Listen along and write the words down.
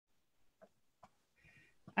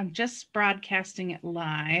I'm just broadcasting it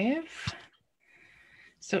live.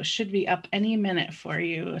 So it should be up any minute for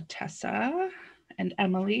you, Tessa and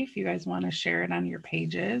Emily, if you guys want to share it on your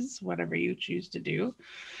pages, whatever you choose to do.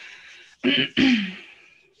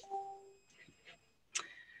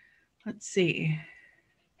 Let's see.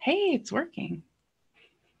 Hey, it's working.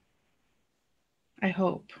 I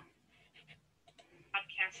hope.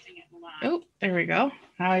 Broadcasting it live. Oh, there we go.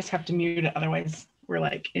 I always have to mute it, otherwise we're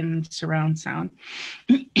like in surround sound.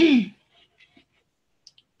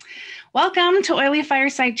 Welcome to Oily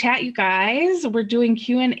Fireside Chat, you guys. We're doing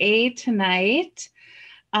Q&A tonight.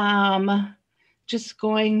 Just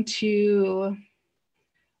going to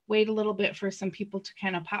wait a little bit for some people to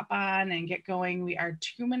kind of pop on and get going. We are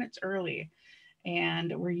 2 minutes early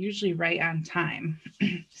and we're usually right on time.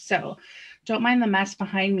 So don't mind the mess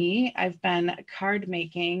behind me. I've been card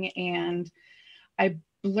making and I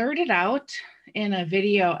blurted out in a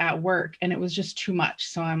video at work and it was just too much.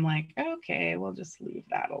 So I'm like, okay, we'll just leave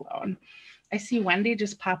that alone. I see Wendy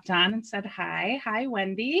just popped on and said hi. Hi,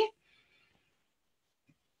 Wendy.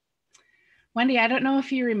 Wendy, I don't know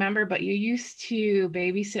if you remember, but you used to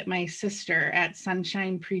babysit my sister at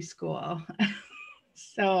Sunshine Preschool.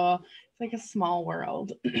 So it's like a small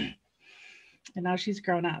world. And now she's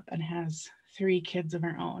grown up and has 3 kids of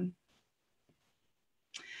her own.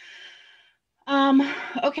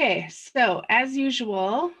 Okay, so as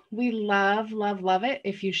usual, we love it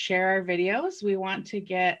if you share our videos. We want to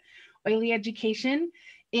get oily education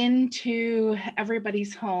into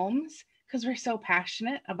everybody's homes because we're so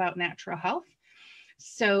passionate about natural health.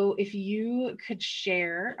 So if you could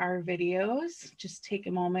share our videos, just take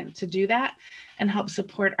a moment to do that and help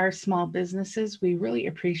support our small businesses. We really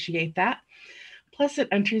appreciate that. Plus it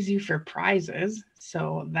enters you for prizes.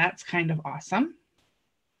 So that's kind of awesome.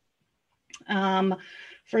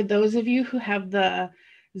 For those of you who have the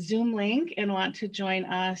Zoom link and want to join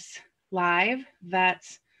us live,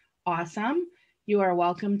 that's awesome. You are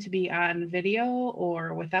welcome to be on video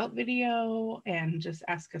or without video and just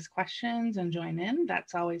ask us questions and join in.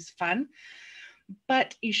 That's always fun.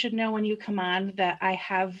 But you should know when you come on that I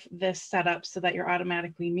have this set up so that you're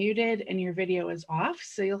automatically muted and your video is off.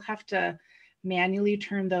 So you'll have to manually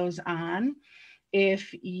turn those on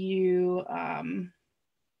if you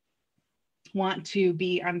want to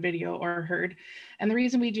be on video or heard. And the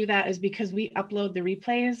reason we do that is because we upload the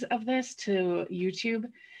replays of this to YouTube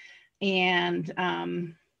and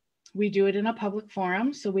we do it in a public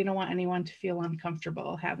forum. So we don't want anyone to feel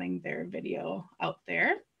uncomfortable having their video out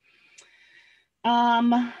there.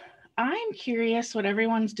 I'm curious what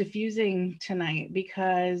everyone's diffusing tonight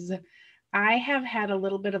because I have had a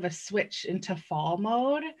little bit of a switch into fall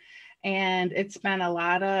mode and it's been a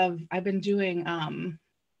lot of, I've been doing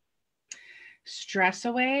stress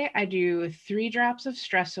away. I do 3 drops of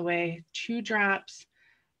stress away, 2 drops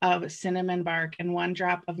of cinnamon bark, and 1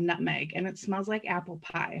 drop of nutmeg, and it smells like apple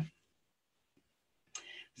pie.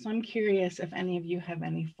 So I'm curious if any of you have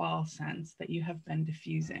any fall scents that you have been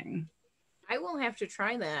diffusing. I will have to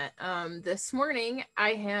try that. This morning I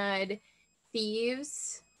had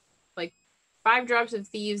thieves, like 5 drops of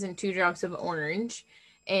thieves and 2 drops of orange.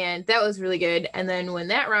 And that was really good. And then when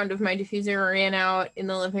that round of my diffuser ran out in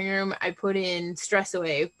the living room, I put in stress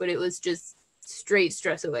away, but it was just straight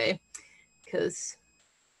stress away because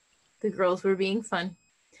the girls were being fun.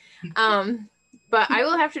 But I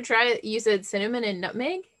will have to try it. You said cinnamon and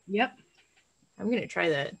nutmeg? Yep. I'm going to try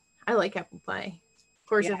that. I like apple pie. Of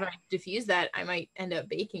course, if I diffuse that, I might end up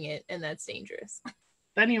baking it, and that's dangerous.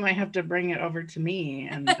 Then you might have to bring it over to me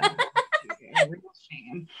and a real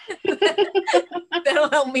shame. That'll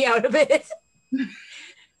help me out a bit.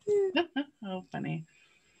 Oh, funny.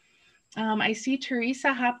 I see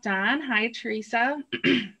Teresa hopped on. Hi, Teresa.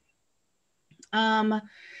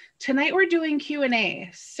 Tonight we're doing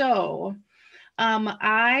Q&A. So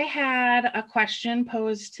I had a question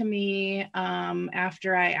posed to me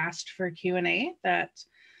after I asked for Q&A that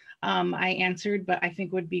I answered, but I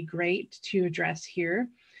think would be great to address here.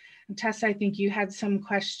 Tessa, I think you had some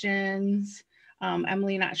questions.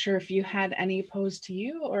 Emily, not sure if you had any posed to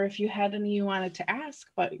you or if you had any you wanted to ask,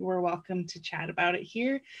 but we're welcome to chat about it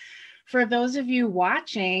here. For those of you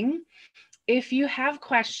watching, if you have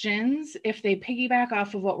questions, if they piggyback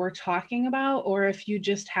off of what we're talking about, or if you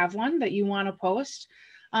just have one that you want to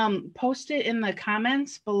post it in the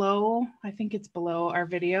comments below. I think it's below our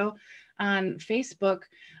video on Facebook.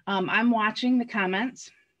 I'm watching the comments.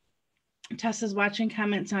 Tessa's watching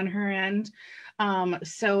comments on her end.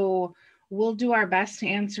 So we'll do our best to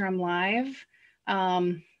answer them live.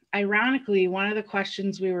 ironically, one of the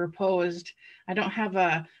questions we were posed, I don't have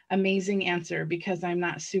a amazing answer because I'm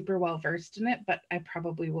not super well versed in it, but I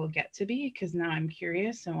probably will get to be because now I'm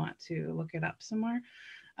curious and want to look it up some more.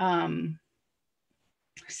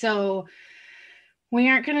 So we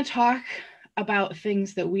aren't going to talk about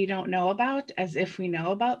things that we don't know about as if we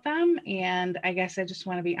know about them. And I guess I just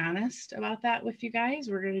want to be honest about that with you guys.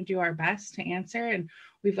 We're going to do our best to answer. And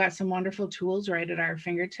we've got some wonderful tools right at our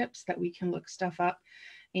fingertips that we can look stuff up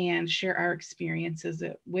and share our experiences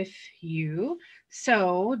with you.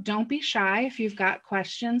 So don't be shy. If you've got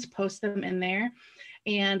questions, post them in there.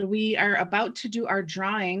 And we are about to do our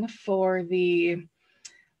drawing for the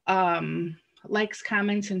likes,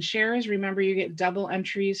 comments, and shares. Remember, you get double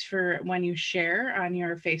entries for when you share on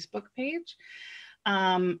your Facebook page.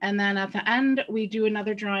 And then at the end, we do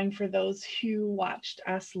another drawing for those who watched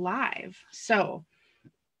us live. So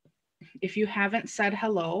if you haven't said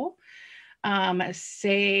hello,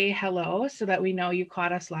 say hello so that we know you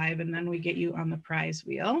caught us live, and then we get you on the prize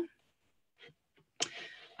wheel.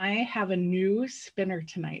 I have a new spinner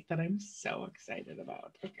tonight that I'm so excited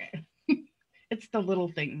about. Okay. It's the little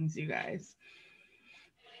things, you guys.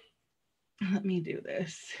 Let me do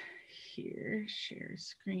this here. Share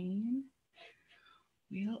screen.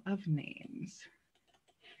 Wheel of names.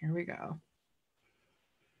 Here we go.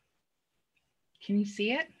 Can you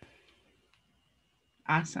see it?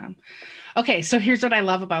 Awesome. Okay, so here's what I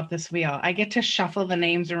love about this wheel. I get to shuffle the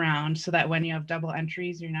names around so that when you have double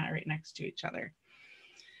entries, you're not right next to each other.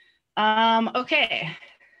 Okay,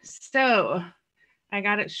 so I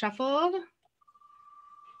got it shuffled.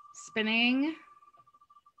 Spinning.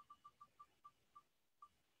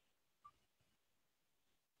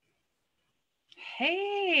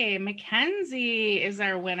 Hey, Mackenzie is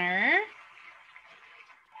our winner.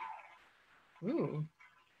 Ooh.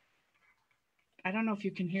 I don't know if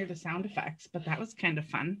you can hear the sound effects, but that was kind of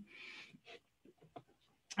fun.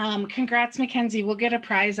 Congrats, Mackenzie. We'll get a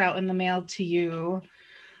prize out in the mail to you.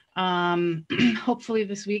 Hopefully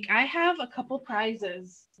this week. I have a couple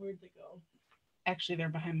prizes. Where'd they go? Actually, they're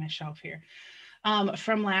behind my shelf here.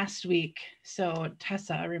 From last week. So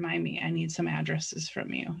Tessa, remind me, I need some addresses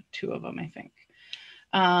from you. 2 of them, I think.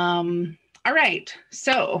 All right,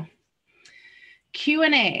 so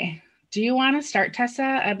Q&A. Do you want to start, Tessa?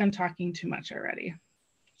 I've been talking too much already.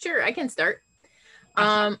 Sure, I can start.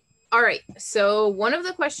 Awesome. All right, so one of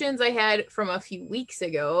the questions I had from a few weeks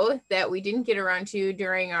ago that we didn't get around to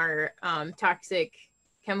during our toxic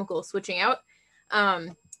chemical switching out,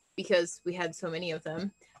 because we had so many of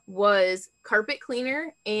them, was carpet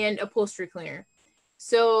cleaner and upholstery cleaner.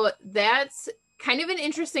 So that's kind of an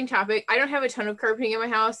interesting topic. I don't have a ton of carpeting in my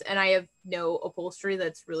house, and I have no upholstery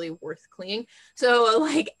that's really worth cleaning. So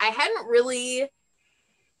like I hadn't really,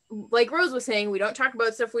 like Rose was saying, we don't talk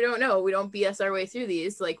about stuff we don't know. We don't BS our way through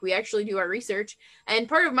these. Like we actually do our research. And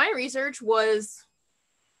part of my research was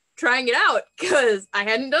trying it out because I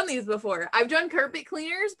hadn't done these before. I've done carpet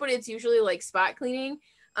cleaners, but it's usually like spot cleaning.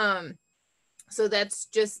 So that's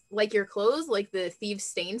just like your clothes, like the Thieves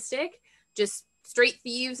stain stick, just straight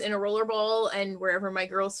Thieves in a roller ball, and wherever my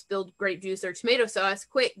girls spilled grape juice or tomato sauce,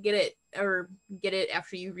 quick, get it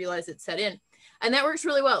after you realize it's set in. And that works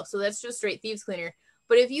really well. So that's just straight Thieves cleaner.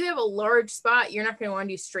 But if you have a large spot, you're not going to want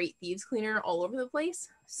to do straight Thieves cleaner all over the place.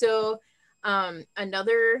 So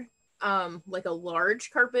another like a large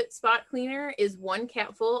carpet spot cleaner is 1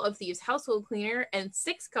 capful of Thieves household cleaner and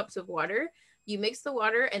 6 cups of water. You mix the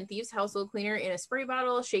water and Thieves household cleaner in a spray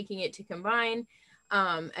bottle, shaking it to combine.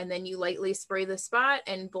 And then you lightly spray the spot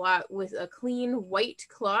and blot with a clean white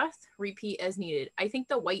cloth. Repeat as needed. I think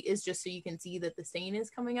the white is just so you can see that the stain is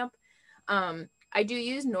coming up. I do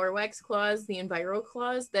use Norwex cloths, the Enviro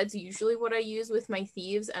cloths. That's usually what I use with my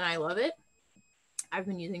Thieves, and I love it. I've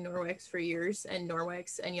been using Norwex for years, and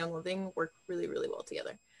Norwex and Young Living work really, really well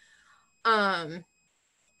together.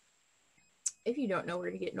 If you don't know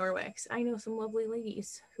where to get Norwex, I know some lovely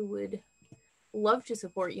ladies who would love to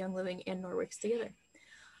support Young Living and Norwex together.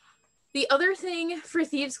 The other thing for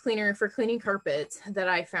Thieves cleaner for cleaning carpets that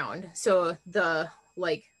I found, so the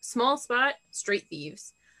like small spot, straight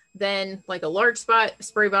Thieves, then like a large spot,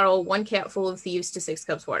 spray bottle, 1 cap full of Thieves to 6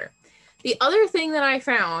 cups water. The other thing that I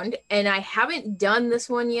found, and I haven't done this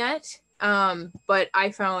one yet, but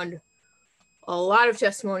I found a lot of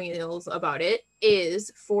testimonials about it,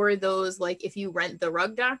 is for those, like if you rent the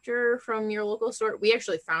rug doctor from your local store. We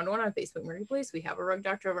actually found one on Facebook Marketplace. We have a rug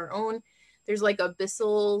doctor of our own. There's like a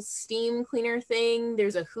Bissell steam cleaner thing.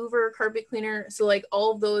 There's a Hoover carpet cleaner. So like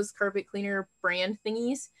all of those carpet cleaner brand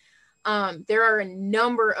thingies. There are a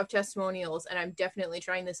number of testimonials, and I'm definitely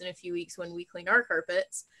trying this in a few weeks when we clean our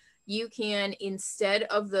carpets. you can, instead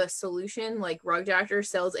of the solution, like Rug Doctor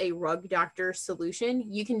sells a Rug Doctor solution,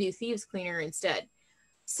 you can do Thieves Cleaner instead.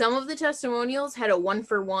 Some of the testimonials had a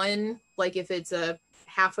 1-for-1, like if it's a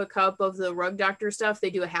half a cup of the Rug Doctor stuff, they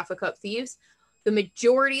do a half a cup Thieves. The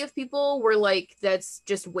majority of people were like, that's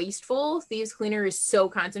just wasteful. Thieves Cleaner is so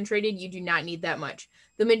concentrated, you do not need that much.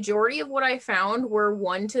 The majority of what I found were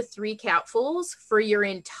 1 to 3 capfuls for your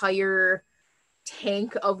entire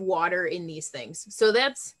tank of water in these things. So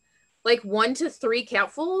that's like 1 to 3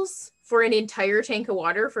 capfuls for an entire tank of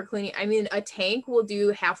water for cleaning. I mean, a tank will do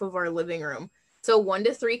half of our living room. So 1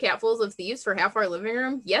 to 3 capfuls of Thieves for half our living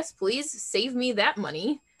room. Yes, please save me that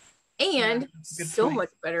money. And so much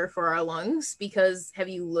better for our lungs, because have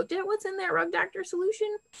you looked at what's in that Rug Doctor solution?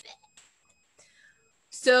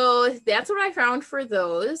 So that's what I found for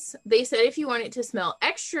those. They said if you want it to smell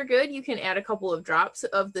extra good, you can add a couple of drops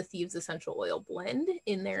of the Thieves Essential Oil blend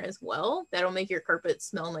in there as well. That'll make your carpet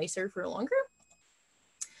smell nicer for longer.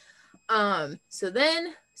 So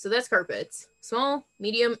that's carpets, small,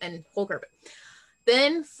 medium, and whole carpet.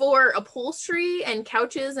 Then for upholstery and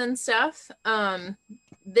couches and stuff,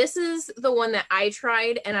 this is the one that I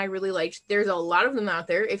tried and I really liked. There's a lot of them out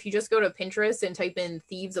there. If you just go to Pinterest and type in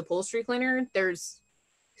Thieves Upholstery Cleaner, there's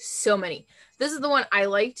so many. This is the one I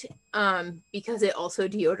liked because it also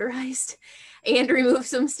deodorized and removed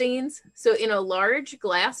some stains. So in a large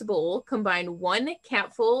glass bowl, combine 1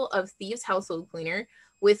 capful of Thieves Household Cleaner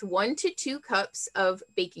with 1 to 2 cups of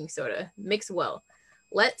baking soda. Mix well.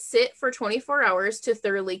 Let sit for 24 hours to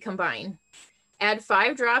thoroughly combine. Add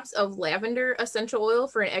 5 drops of lavender essential oil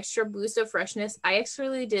for an extra boost of freshness. I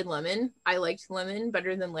actually did lemon. I liked lemon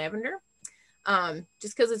better than lavender,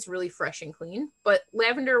 just because it's really fresh and clean. But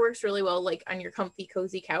lavender works really well, like on your comfy,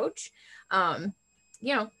 cozy couch.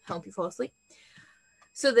 You know, help you fall asleep.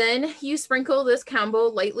 So then you sprinkle this combo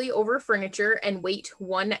lightly over furniture and wait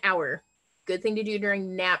 1 hour. Good thing to do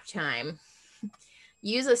during nap time.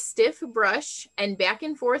 Use a stiff brush and back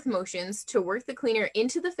and forth motions to work the cleaner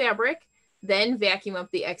into the fabric, then vacuum up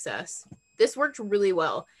the excess. This worked really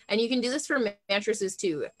well. And you can do this for mattresses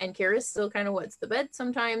too. And Kara's still kind of wets the bed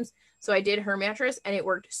sometimes. So I did her mattress and it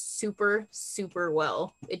worked super, super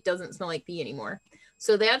well. It doesn't smell like pee anymore.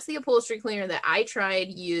 So that's the upholstery cleaner that I tried,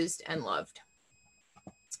 used, and loved.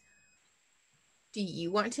 Do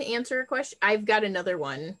you want to answer a question? I've got another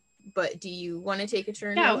one. But do you want to take a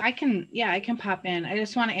turn? Yeah, I can pop in. I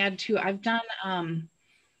just want to add too, I've done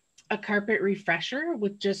a carpet refresher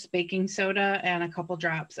with just baking soda and a couple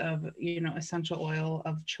drops of, you know, essential oil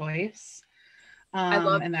of choice. I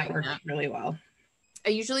love and that worked really well.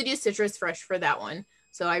 I usually do Citrus Fresh for that one.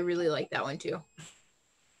 So I really like that one too.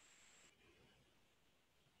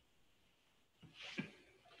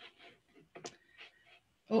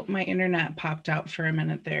 Oh, my internet popped out for a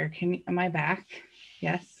minute there. Am I back?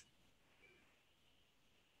 Yes.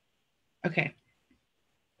 Okay.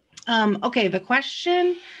 Okay, the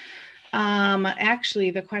question,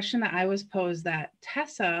 actually the question that I was posed that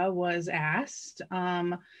Tessa was asked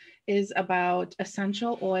is about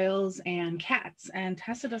essential oils and cats. And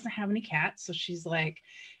Tessa doesn't have any cats. So she's like,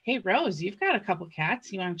 hey, Rose, you've got a couple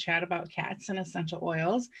cats. You want to chat about cats and essential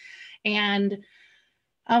oils? And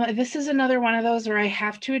this is another one of those where I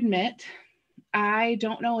have to admit, I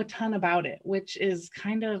don't know a ton about it, which is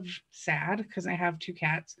kind of sad because I have 2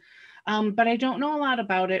 cats. But I don't know a lot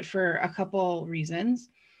about it for a couple reasons.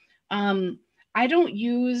 I don't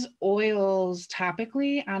use oils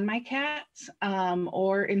topically on my cats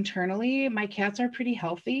or internally. My cats are pretty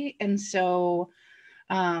healthy. And so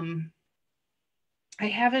I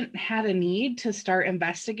haven't had a need to start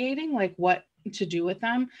investigating like what to do with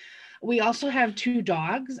them. We also have 2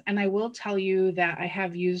 dogs, and I will tell you that I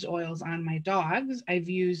have used oils on my dogs. I've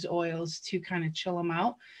used oils to kind of chill them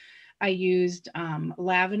out. I used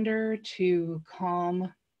lavender to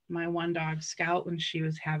calm my one dog Scout when she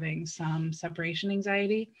was having some separation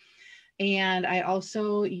anxiety. And I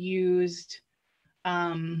also used,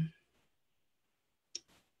 I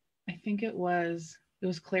think it was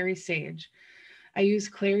clary sage. I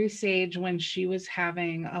used clary sage when she was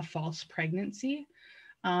having a false pregnancy.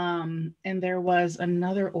 And there was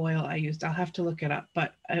another oil I used. I'll have to look it up,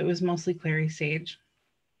 but it was mostly clary sage.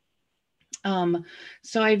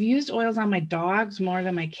 So I've used oils on my dogs more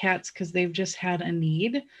than my cats because they've just had a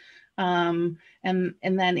need. And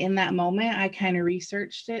then in that moment, I kind of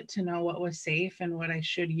researched it to know what was safe and what I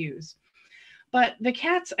should use. But the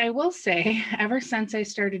cats, I will say, ever since I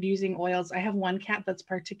started using oils, I have one cat that's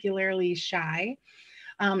particularly shy.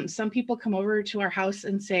 Some people come over to our house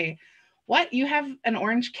and say, what, you have an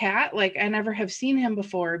orange cat? Like, I never have seen him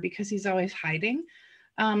before because he's always hiding.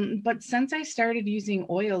 But since I started using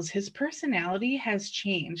oils, his personality has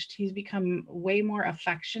changed. He's become way more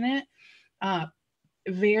affectionate, uh,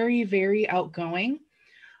 very, very outgoing,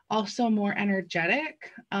 also more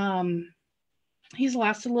energetic. He's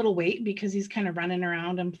lost a little weight because he's kind of running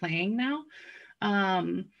around and playing now,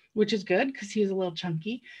 which is good because he's a little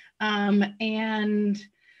chunky. And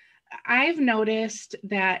I've noticed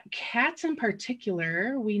that cats in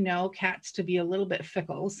particular, we know cats to be a little bit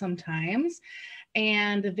fickle sometimes,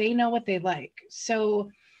 and they know what they like.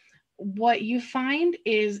 So what you find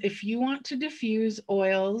is if you want to diffuse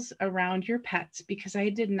oils around your pets, because I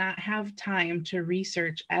did not have time to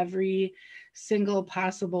research every single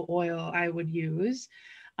possible oil I would use,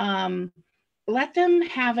 let them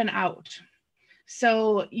have an out.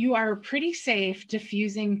 So you are pretty safe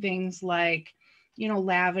diffusing things like, you know,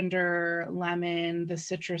 lavender, lemon, the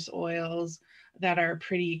citrus oils that are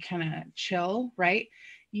pretty kind of chill, right?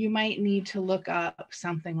 You might need to look up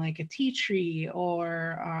something like a tea tree,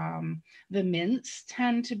 or the mints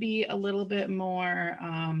tend to be a little bit more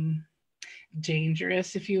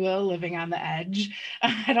dangerous, if you will, living on the edge.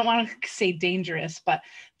 I don't want to say dangerous, but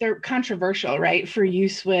they're controversial, right? For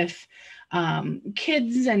use with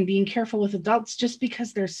kids and being careful with adults, just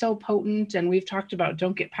because they're so potent. And we've talked about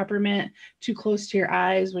don't get peppermint too close to your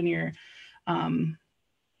eyes when you're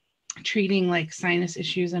treating like sinus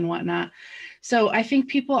issues and whatnot. So I think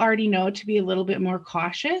people already know to be a little bit more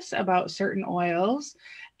cautious about certain oils,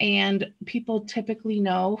 and people typically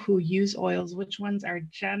know who use oils, which ones are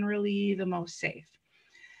generally the most safe.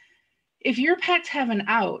 If your pets have an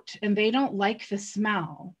out and they don't like the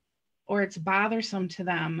smell or it's bothersome to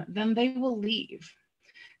them, then they will leave.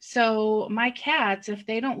 So my cats, if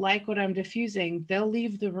they don't like what I'm diffusing, they'll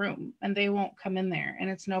leave the room and they won't come in there, and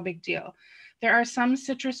it's no big deal. There are some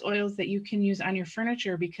citrus oils that you can use on your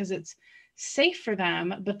furniture because it's safe for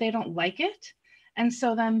them, but they don't like it. And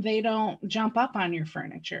so then they don't jump up on your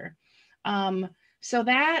furniture. So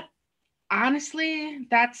that, honestly,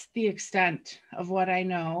 that's the extent of what I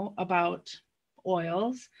know about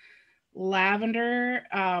oils. Lavender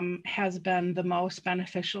has been the most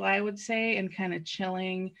beneficial, I would say, and kind of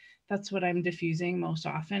chilling. That's what I'm diffusing most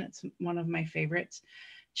often. It's one of my favorites.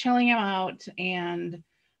 Chilling them out and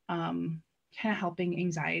kind of helping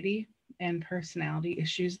anxiety and personality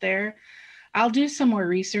issues there. I'll do some more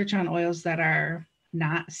research on oils that are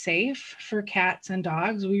not safe for cats and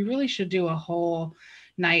dogs. We really should do a whole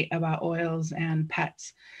night about oils and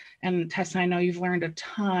pets. And Tessa, I know you've learned a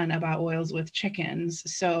ton about oils with chickens.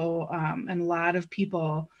 So, and a lot of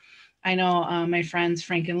people, I know my friends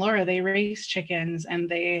Frank and Laura, they raise chickens, and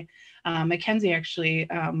they, Mackenzie actually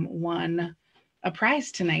won a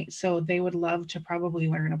prize tonight. So they would love to probably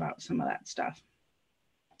learn about some of that stuff.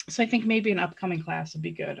 So I think maybe an upcoming class would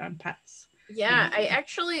be good on pets. Yeah, I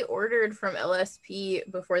actually ordered from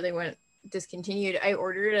LSP before they went discontinued. I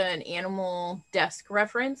ordered an animal desk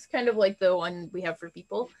reference, kind of like the one we have for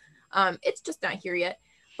people. It's just not here yet.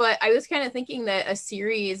 But I was kind of thinking that a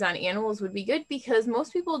series on animals would be good because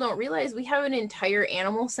most people don't realize we have an entire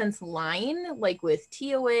animal sense line, like with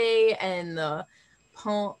TOA and the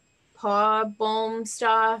paw balm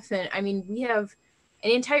stuff. And I mean, we have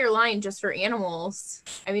an entire line just for animals.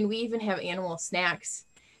 I mean, we even have animal snacks,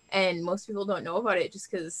 and most people don't know about it just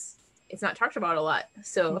because it's not talked about a lot.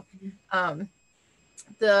 So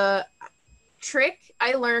the trick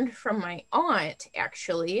I learned from my aunt,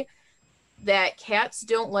 actually, that cats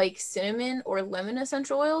don't like cinnamon or lemon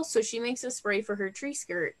essential oil, so she makes a spray for her tree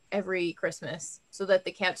skirt every Christmas so that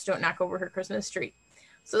the cats don't knock over her Christmas tree.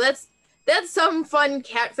 So that's some fun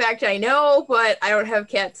cat fact I know, but I don't have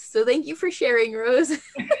cats. So thank you for sharing, Rose.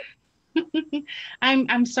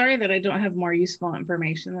 I'm sorry that I don't have more useful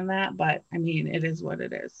information than that, but I mean, it is what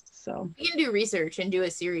it is. So we can do research and do a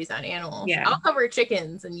series on animals. Yeah. I'll cover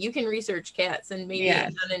chickens and you can research cats, and maybe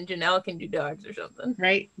Anna and Janelle can do dogs or something.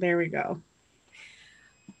 Right, there we go.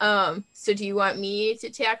 So do you want me to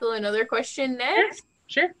tackle another question next?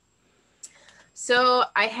 Sure. So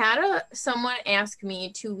I had someone ask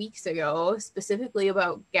me 2 weeks ago specifically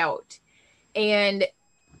about gout. And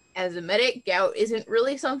as a medic, gout isn't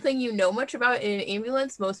really something you know much about in an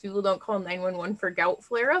ambulance. Most people don't call 911 for gout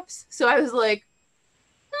flare-ups. So I was like,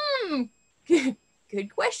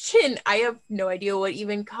 good question. I have no idea what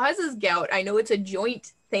even causes gout. I know it's a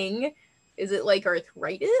joint thing. Is it like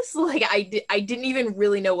arthritis? Like I didn't even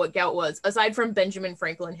really know what gout was, aside from Benjamin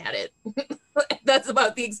Franklin had it. That's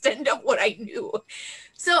about the extent of what I knew.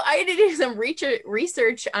 So I had to do some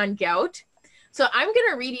research on gout. So I'm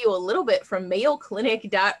going to read you a little bit from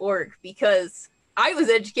mayoclinic.org because I was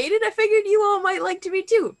educated. I figured you all might like to be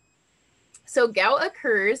too. So gout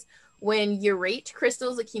occurs when urate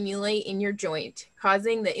crystals accumulate in your joint,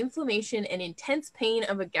 causing the inflammation and intense pain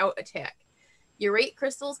of a gout attack. Urate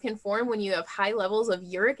crystals can form when you have high levels of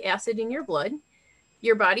uric acid in your blood.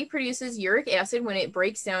 Your body produces uric acid when it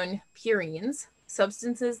breaks down purines,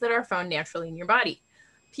 substances that are found naturally in your body.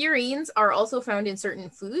 Purines are also found in certain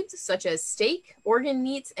foods, such as steak, organ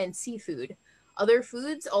meats, and seafood. Other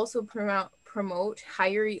foods also promote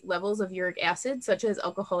higher levels of uric acid, such as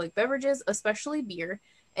alcoholic beverages, especially beer,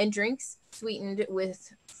 and drinks sweetened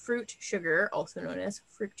with fruit sugar, also known as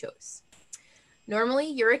fructose. Normally,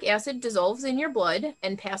 uric acid dissolves in your blood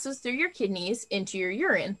and passes through your kidneys into your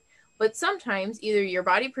urine. But sometimes either your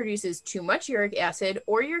body produces too much uric acid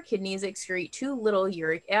or your kidneys excrete too little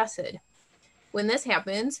uric acid. When this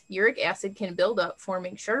happens, uric acid can build up,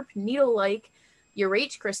 forming sharp needle-like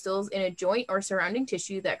urate crystals in a joint or surrounding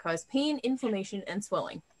tissue that cause pain, inflammation, and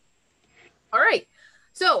swelling. All right,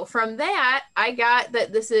 so from that, I got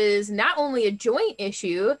that this is not only a joint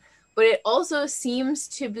issue, but it also seems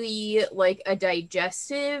to be like a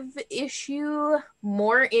digestive issue,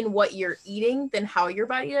 more in what you're eating than how your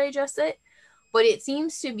body digests it. But it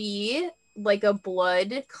seems to be like a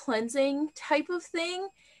blood cleansing type of thing,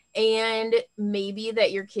 and maybe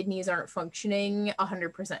that your kidneys aren't functioning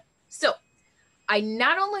 100%. So I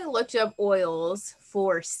not only looked up oils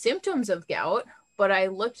for symptoms of gout, but I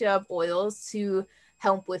looked up oils to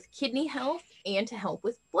help with kidney health and to help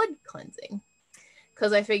with blood cleansing.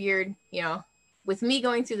 Because I figured, you know, with me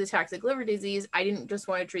going through the toxic liver disease, I didn't just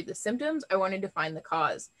want to treat the symptoms, I wanted to find the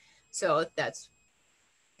cause. So that's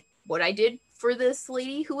what I did for this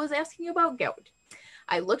lady who was asking about gout.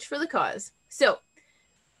 I looked for the cause. So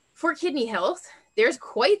for kidney health, there's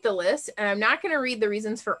quite the list, and I'm not going to read the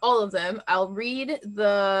reasons for all of them. I'll read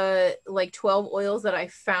the 12 oils that I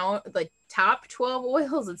found, like top 12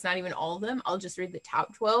 oils. It's not even all of them. I'll just read the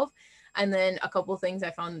top 12, and then a couple things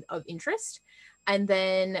I found of interest. And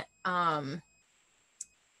then I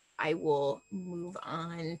will move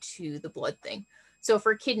on to the blood thing. So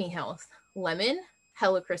for kidney health, lemon,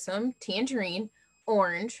 helichrysum, tangerine,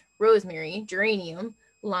 orange, rosemary, geranium,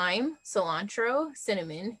 lime, cilantro,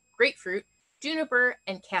 cinnamon, grapefruit, juniper,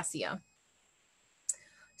 and cassia.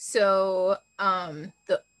 So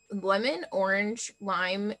the lemon, orange,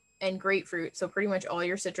 lime, and grapefruit, so pretty much all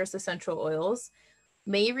your citrus essential oils,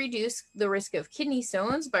 may reduce the risk of kidney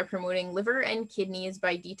stones by promoting liver and kidneys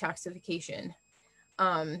by detoxification.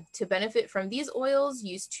 To benefit from these oils,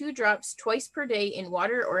 use 2 drops twice per day in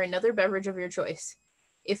water or another beverage of your choice.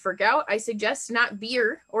 If for gout, I suggest not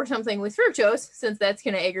beer or something with fructose, since that's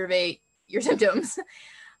going to aggravate your symptoms.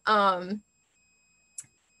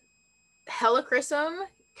 Helichrysum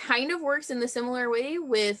kind of works in the similar way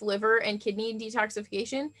with liver and kidney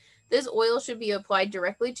detoxification. This oil should be applied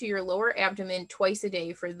directly to your lower abdomen twice a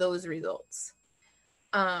day for those results.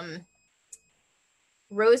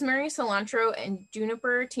 Rosemary, cilantro, and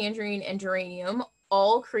juniper, tangerine, and geranium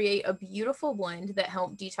all create a beautiful blend that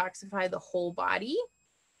help detoxify the whole body.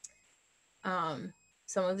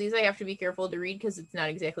 Some of these I have to be careful to read because it's not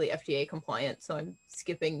exactly FDA compliant, so I'm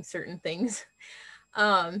skipping certain things.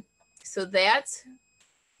 So that's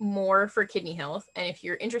more for kidney health. And if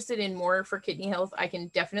you're interested in more for kidney health, I can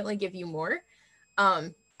definitely give you more.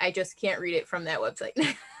 I just can't read it from that website.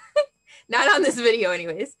 Not on this video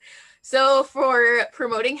anyways. So for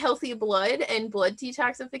promoting healthy blood and blood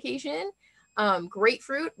detoxification,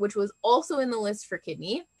 grapefruit, which was also in the list for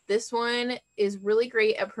kidney. This one is really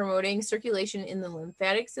great at promoting circulation in the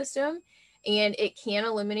lymphatic system, and it can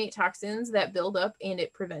eliminate toxins that build up, and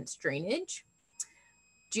it prevents drainage.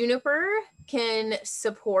 Juniper can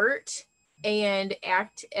support and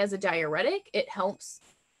act as a diuretic. It helps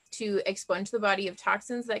to expunge the body of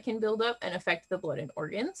toxins that can build up and affect the blood and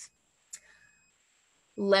organs.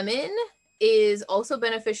 Lemon is also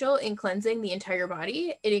beneficial in cleansing the entire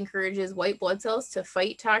body. It encourages white blood cells to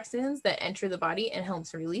fight toxins that enter the body and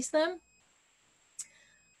helps release them.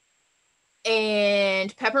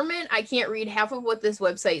 And peppermint, I can't read half of what this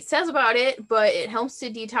website says about it, but it helps to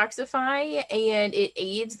detoxify and it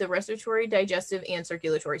aids the respiratory, digestive, and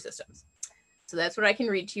circulatory systems. So that's what I can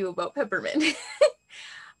read to you about peppermint.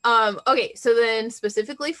 Okay, so then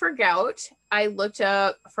specifically for gout, I looked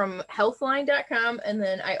up from healthline.com, and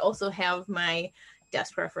then I also have my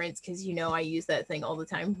desk reference because you know I use that thing all the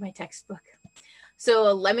time, my textbook.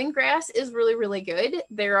 So lemongrass is really, really good.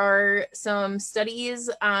 There are some studies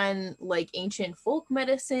on like ancient folk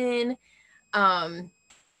medicine. How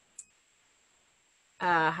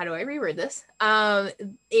do I reword this?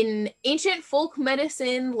 In ancient folk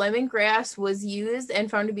medicine, lemongrass was used and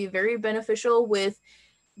found to be very beneficial with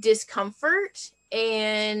discomfort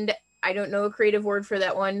and I don't know a creative word for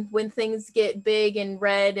that one. When things get big and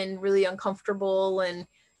red and really uncomfortable and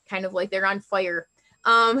kind of like they're on fire.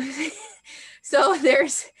 So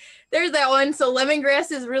there's that one. So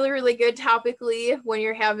lemongrass is really, really good topically when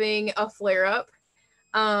you're having a flare up.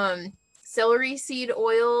 Celery seed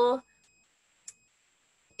oil,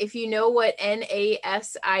 if you know what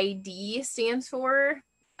NASID stands for,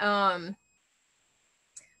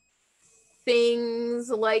 things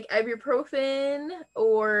like ibuprofen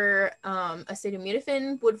or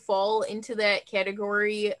acetaminophen would fall into that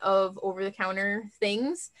category of over-the-counter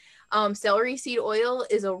things. Celery seed oil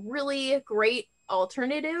is a really great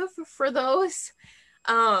alternative for those.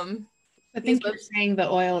 I think you're saying the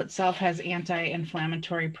oil itself has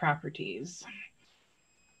anti-inflammatory properties.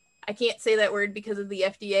 I can't say that word because of the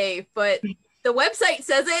FDA, but the website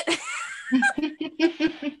says it.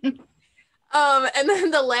 And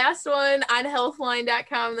then the last one on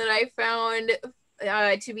healthline.com that I found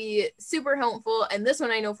to be super helpful, and this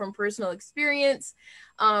one I know from personal experience,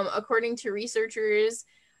 according to researchers,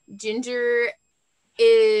 ginger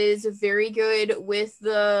is very good with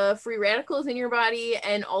the free radicals in your body,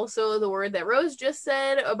 and also the word that Rose just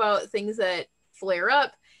said about things that flare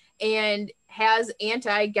up, and has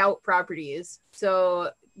anti-gout properties.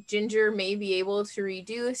 So ginger may be able to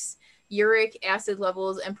reduce uric acid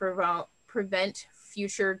levels and prevent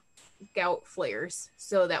future gout flares.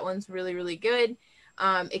 So that one's really, really good.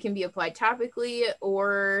 It can be applied topically,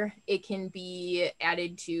 or it can be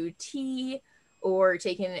added to tea or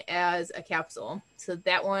taken as a capsule. So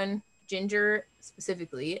that one, ginger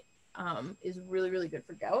specifically, is really, really good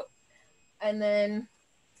for gout. And then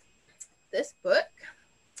this book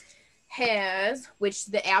has, which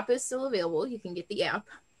the app is still available, you can get the app.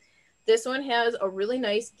 This one has a really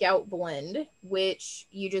nice gout blend, which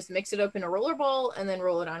you just mix it up in a roller ball and then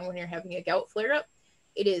roll it on when you're having a gout flare up.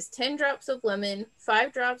 It is 10 drops of lemon,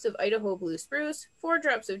 5 drops of Idaho blue spruce, 4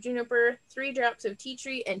 drops of juniper, 3 drops of tea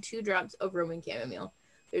tree, and 2 drops of Roman chamomile.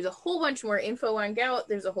 There's a whole bunch more info on gout.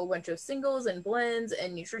 There's a whole bunch of singles and blends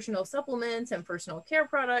and nutritional supplements and personal care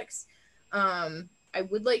products. I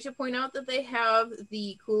would like to point out that they have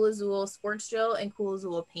the Cool Azul Sports Gel and Cool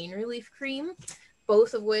Azul Pain Relief Cream,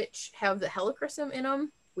 both of which have the helichrysum in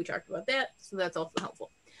them. We talked about that, so that's also helpful.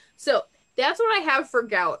 So that's what I have for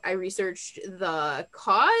gout. I researched the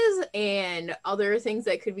cause and other things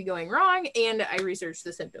that could be going wrong, and I researched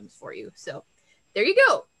the symptoms for you. So there you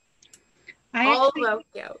go. All about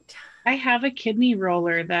gout. I have a kidney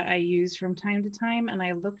roller that I use from time to time, and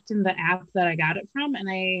I looked in the app that I got it from, and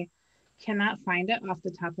I cannot find it off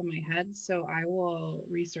the top of my head, so I will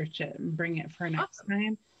research it and bring it for next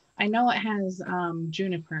time. I know it has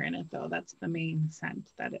juniper in it, though. That's the main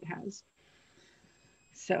scent that it has.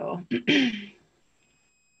 So,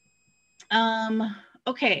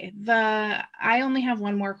 okay, I only have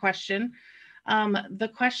one more question.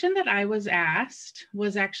 The question that I was asked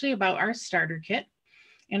was actually about our starter kit,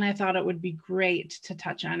 and I thought it would be great to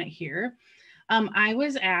touch on it here. I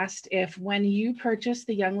was asked if when you purchase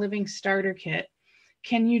the Young Living starter kit,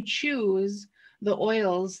 can you choose the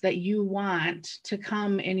oils that you want to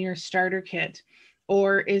come in your starter kit,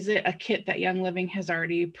 or is it a kit that Young Living has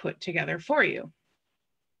already put together for you?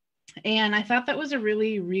 And I thought that was a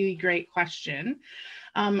really, really great question.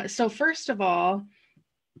 So first of all,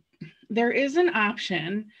 there is an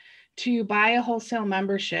option to buy a wholesale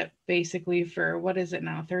membership basically for, what is it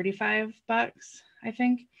now, 35 bucks, I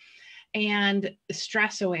think. And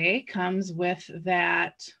Stress Away comes with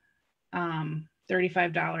that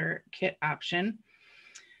 $35 kit option.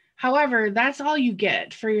 However, that's all you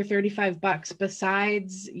get for your 35 bucks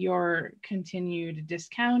besides your continued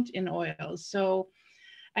discount in oils. So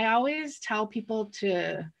I always tell people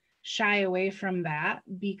to shy away from that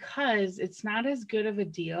because it's not as good of a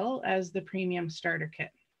deal as the premium starter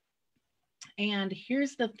kit. And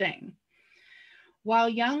here's the thing. While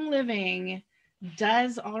Young Living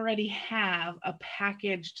does already have a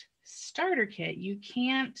packaged starter kit, you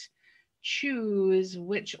can't choose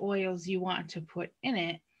which oils you want to put in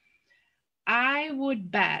it. I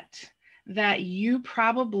would bet that you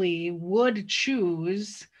probably would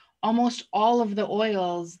choose almost all of the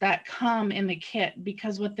oils that come in the kit,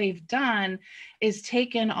 because what they've done is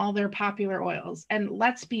taken all their popular oils. And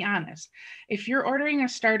let's be honest, if you're ordering a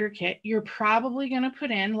starter kit, you're probably going to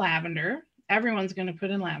put in lavender. Everyone's going to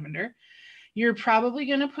put in lavender. You're probably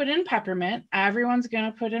going to put in peppermint. Everyone's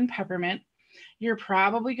going to put in peppermint. You're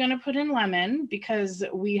probably going to put in lemon, because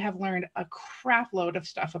we have learned a crap load of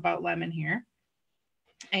stuff about lemon here.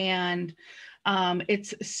 And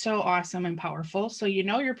it's so awesome and powerful. So you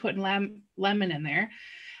know you're putting lemon in there.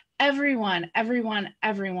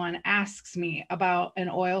 everyone asks me about an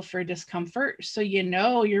oil for discomfort. So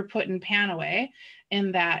you're putting pan away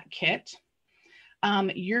in that kit.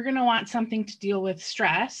 You're going to want something to deal with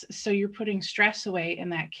stress. So you're putting stress away in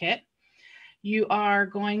that kit. You are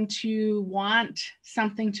going to want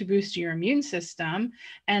something to boost your immune system.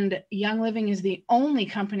 And Young Living is the only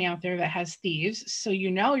company out there that has thieves. So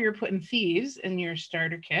you're putting thieves in your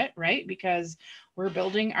starter kit, right? Because we're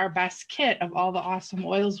building our best kit of all the awesome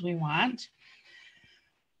oils we want.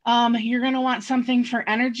 You're going to want something for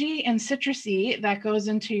energy and citrusy that goes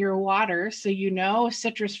into your water. So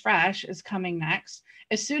Citrus Fresh is coming next.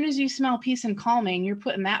 As soon as you smell Peace and Calming, you're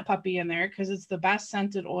putting that puppy in there because it's the best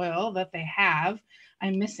scented oil that they have.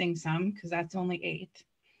 I'm missing some because that's only 8.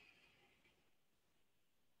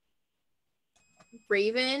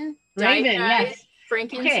 Raven, yes.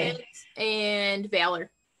 frankincense, and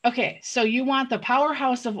Valor. Okay, so you want the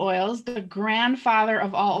powerhouse of oils, the grandfather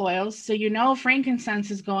of all oils. So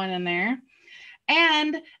frankincense is going in there.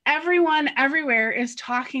 And everyone everywhere is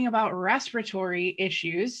talking about respiratory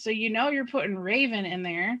issues. So you're putting Raven in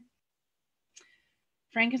there.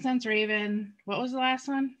 Frankincense, Raven. What was the last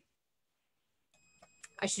one?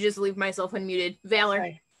 I should just leave myself unmuted. Valor.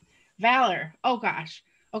 Sorry. Valor. Oh gosh.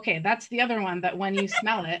 Okay, that's the other one that when you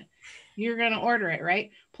smell it, you're going to order it,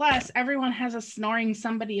 right? Plus, everyone has a snoring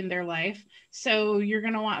somebody in their life. So you're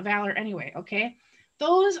going to want Valor anyway, okay?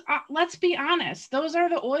 Those are, let's be honest, those are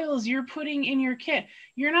the oils you're putting in your kit.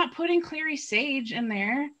 You're not putting clary sage in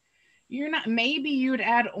there. Maybe you'd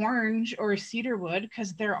add orange or cedarwood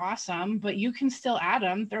because they're awesome, but you can still add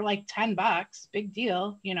them. They're like $10, big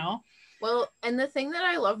deal, Well, and the thing that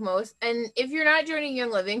I love most, and if you're not joining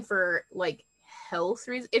Young Living for like health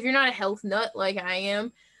reasons, if you're not a health nut like I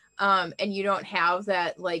am, and you don't have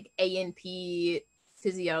that like A&P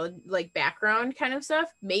physiology like background kind of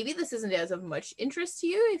stuff, maybe this isn't as of much interest to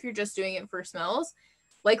you if you're just doing it for smells.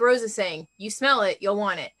 Like Rose is saying, you smell it, you'll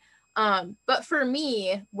want it. But for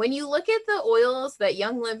me, when you look at the oils that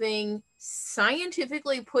Young Living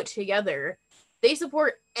scientifically put together, they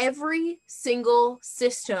support every single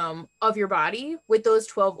system of your body with those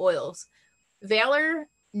 12 oils. Valor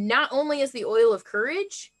not only is the oil of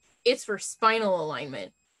courage, it's for spinal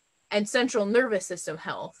alignment and central nervous system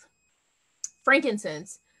health.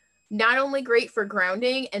 Frankincense, not only great for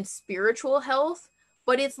grounding and spiritual health,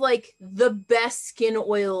 but it's like the best skin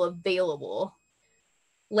oil available.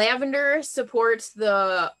 Lavender supports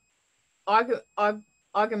the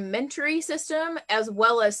augmentary system as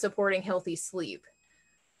well as supporting healthy sleep.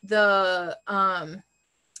 The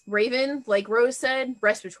Raven, like Rose said,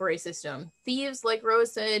 respiratory system. Thieves, like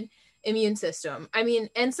Rose said, immune system. I mean,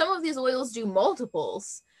 and some of these oils do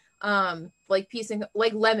multiples. Like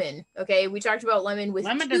like lemon. Okay, we talked about lemon with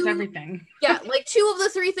lemon does everything. Yeah, like 2 of the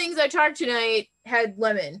 3 things I talked tonight had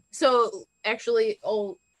lemon. So actually,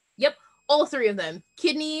 all 3 of them: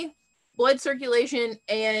 kidney, blood circulation,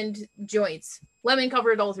 and joints. Lemon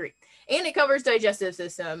covered all 3, and it covers digestive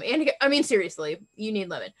system. And I mean, seriously, you need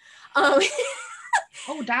lemon. Oh,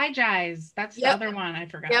 Digize. That's the other one I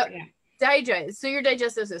forgot. Yep. Yeah. Digize. So your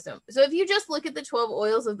digestive system. So if you just look at the 12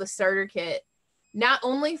 oils of the starter kit, not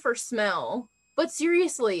only for smell, but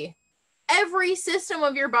seriously, every system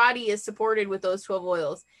of your body is supported with those 12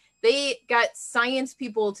 oils. They got science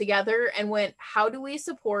people together and went, how do we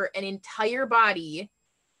support an entire body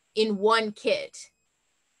in one kit?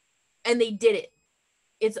 And they did it.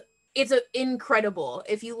 It's incredible.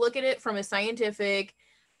 If you look at it from a scientific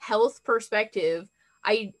health perspective,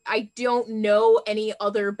 I don't know any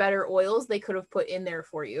other better oils they could have put in there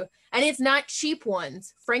for you. And it's not cheap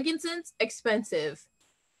ones. Frankincense, expensive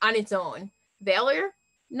on its own. Valor,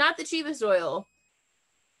 not the cheapest oil.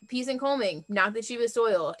 Peace and Calming, not the cheapest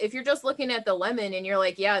oil. If you're just looking at the lemon and you're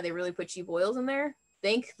like, yeah, they really put cheap oils in there,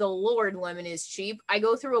 thank the Lord lemon is cheap. I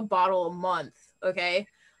go through a bottle a month, okay?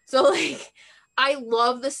 So like, I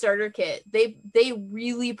love the starter kit. They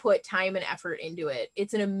really put time and effort into it.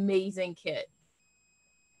 It's an amazing kit.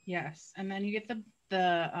 Yes, and then you get the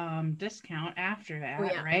discount after that,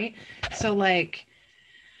 yeah. Right?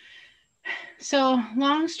 So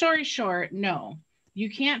long story short, no, you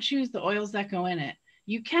can't choose the oils that go in it.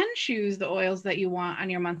 You can choose the oils that you want on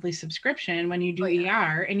your monthly subscription when you do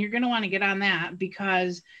ER, and you're going to want to get on that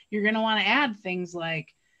because you're going to want to add things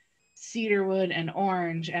like cedarwood and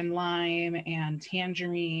orange and lime and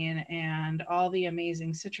tangerine and all the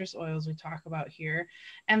amazing citrus oils we talk about here.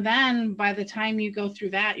 And then by the time you go through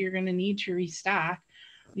that, you're going to need to restock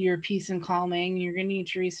your Peace and Calming. You're going to need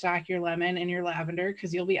to restock your lemon and your lavender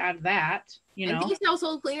because you'll be out of that, and Thieves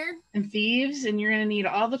household cleaner. And Thieves, and you're going to need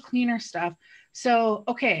all the cleaner stuff. So,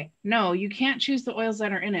 okay, no, you can't choose the oils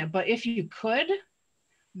that are in it, but if you could,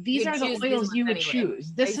 these You'd are the choose these oils ones you would anyway.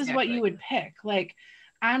 choose. This is what Exactly. you would pick. Like,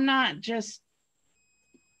 I'm not just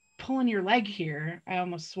pulling your leg here. I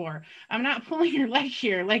almost swore. I'm not pulling your leg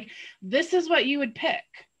here. Like, this is what you would pick.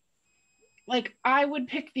 Like, I would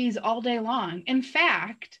pick these all day long. In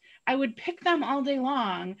fact, I would pick them all day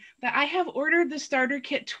long. That I have ordered the starter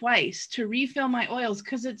kit twice to refill my oils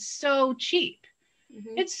because it's so cheap.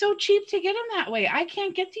 Mm-hmm. It's so cheap to get them that way. I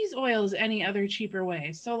can't get these oils any other cheaper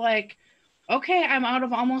way. So like, okay, I'm out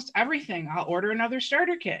of almost everything. I'll order another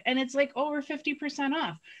starter kit, and it's like over 50%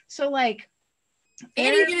 off. So like,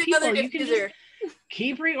 And you get another diffuser. You can just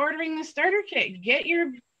keep reordering the starter kit. Get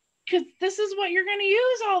your, because this is what you're going to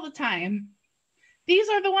use all the time. These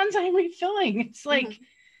are the ones I'm refilling. It's like,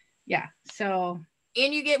 yeah. So.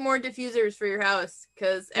 And you get more diffusers for your house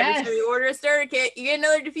because every time you order a starter kit, you get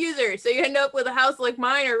another diffuser. So you end up with a house like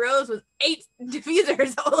mine or Rose with 8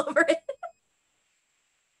 diffusers all over it.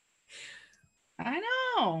 I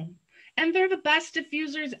know. And they're the best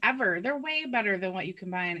diffusers ever. They're way better than what you can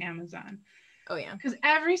buy on Amazon. Oh, yeah. Because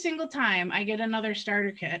every single time I get another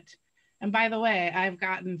starter kit, and by the way, I've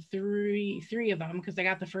gotten three of them because I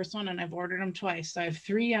got the first one and I've ordered them twice. So I have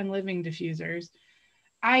 3 Young Living diffusers.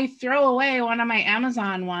 I throw away one of my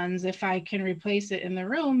Amazon ones if I can replace it in the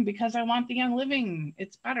room because I want the Young Living.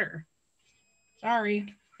 It's better.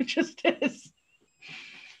 Sorry, it just is.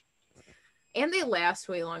 And they last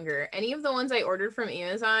way longer. Any of the ones I ordered from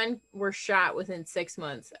Amazon were shot within 6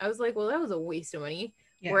 months. I was like, well, that was a waste of money.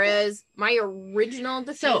 Yeah. Whereas my original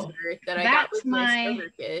diffuser that I got with my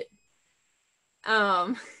starter kit.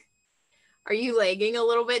 Are you lagging a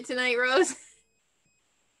little bit tonight, Rose?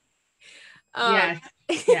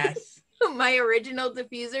 Yes. My original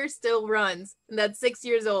diffuser still runs, and that's 6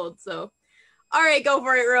 years old. So, all right, go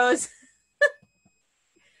for it, Rose.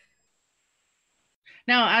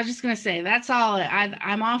 No, I was just gonna say that's all.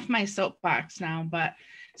 I'm off my soapbox now, but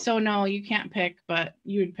so no, you can't pick, but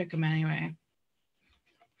you would pick them anyway.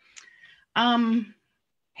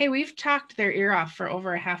 Hey, we've talked their ear off for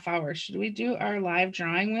over a half hour. Should we do our live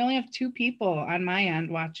drawing? We only have 2 people on my end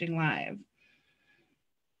watching live.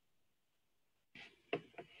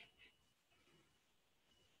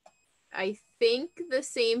 I think the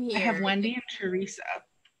same here. I have Wendy and Teresa.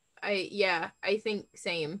 I think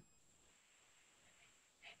same.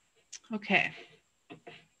 Okay.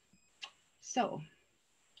 So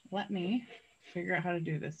let me figure out how to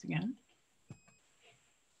do this again.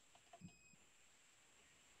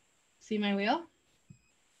 See my wheel?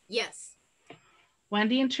 Yes.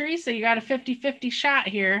 Wendy and Teresa, you got a 50-50 shot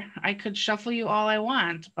here. I could shuffle you all I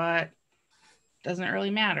want, but it doesn't really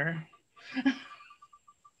matter.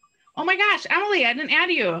 Oh my gosh, Emily, I didn't add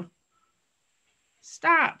you.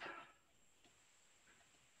 Stop.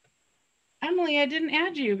 Emily, I didn't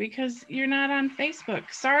add you because you're not on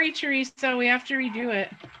Facebook. Sorry, Teresa, we have to redo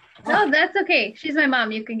it. No, that's okay. She's my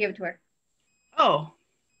mom. You can give it to her. Oh.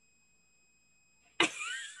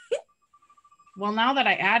 Well, now that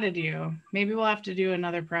I added you, maybe we'll have to do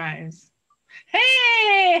another prize.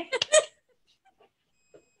 Hey!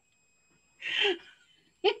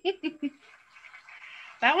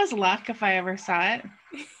 That was luck if I ever saw it.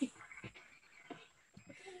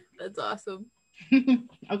 That's awesome.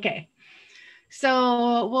 Okay.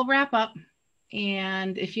 So we'll wrap up.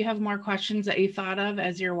 And if you have more questions that you thought of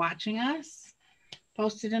as you're watching us,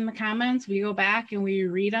 post it in the comments. We go back and we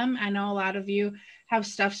read them. I know a lot of you have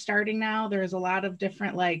stuff starting now. There's a lot of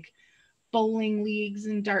different like bowling leagues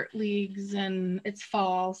and dart leagues, and it's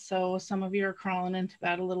fall. So some of you are crawling into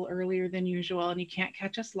bed a little earlier than usual and you can't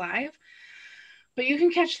catch us live. But you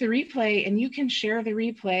can catch the replay and you can share the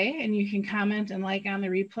replay and you can comment and like on the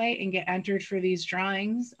replay and get entered for these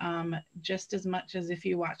drawings just as much as if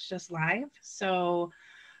you watched us live. So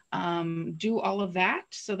do all of that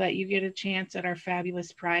so that you get a chance at our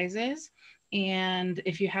fabulous prizes. And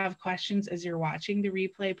if you have questions as you're watching the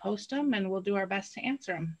replay, post them and we'll do our best to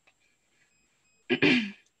answer them.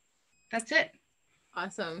 That's it.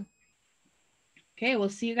 Awesome. Okay, we'll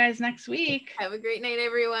see you guys next week. Have a great night,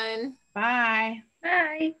 everyone. Bye.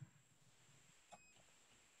 Bye.